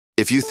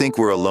If you think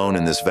we're alone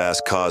in this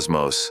vast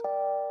cosmos,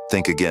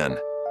 think again.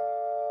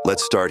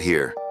 Let's start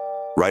here,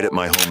 right at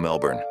my home,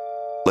 Melbourne.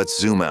 Let's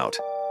zoom out.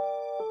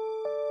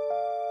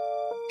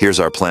 Here's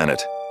our planet,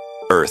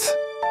 Earth.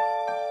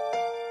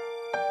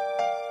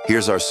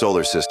 Here's our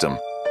solar system,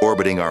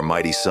 orbiting our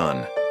mighty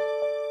sun.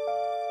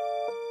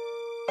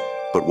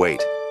 But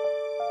wait,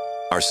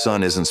 our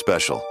sun isn't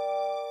special.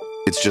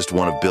 It's just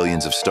one of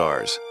billions of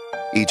stars,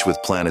 each with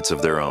planets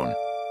of their own.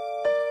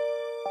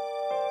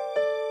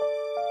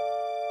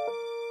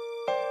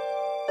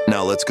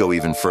 Now let's go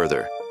even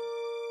further.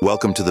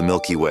 Welcome to the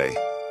Milky Way,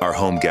 our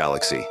home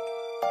galaxy.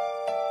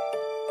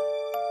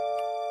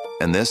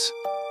 And this?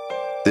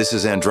 This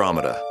is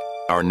Andromeda,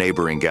 our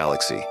neighboring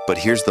galaxy. But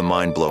here's the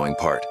mind-blowing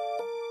part.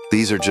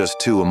 These are just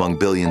two among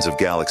billions of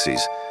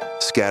galaxies,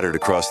 scattered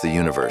across the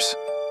universe.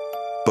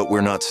 But we're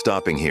not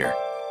stopping here.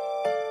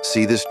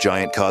 See this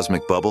giant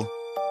cosmic bubble?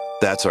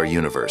 That's our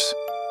universe.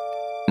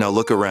 Now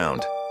look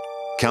around.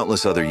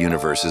 Countless other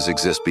universes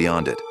exist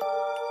beyond it.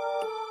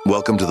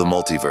 Welcome to the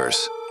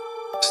multiverse.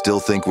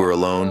 Still think we're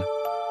alone?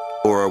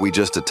 Or are we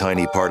just a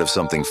tiny part of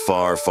something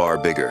far, far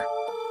bigger?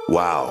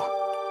 Wow.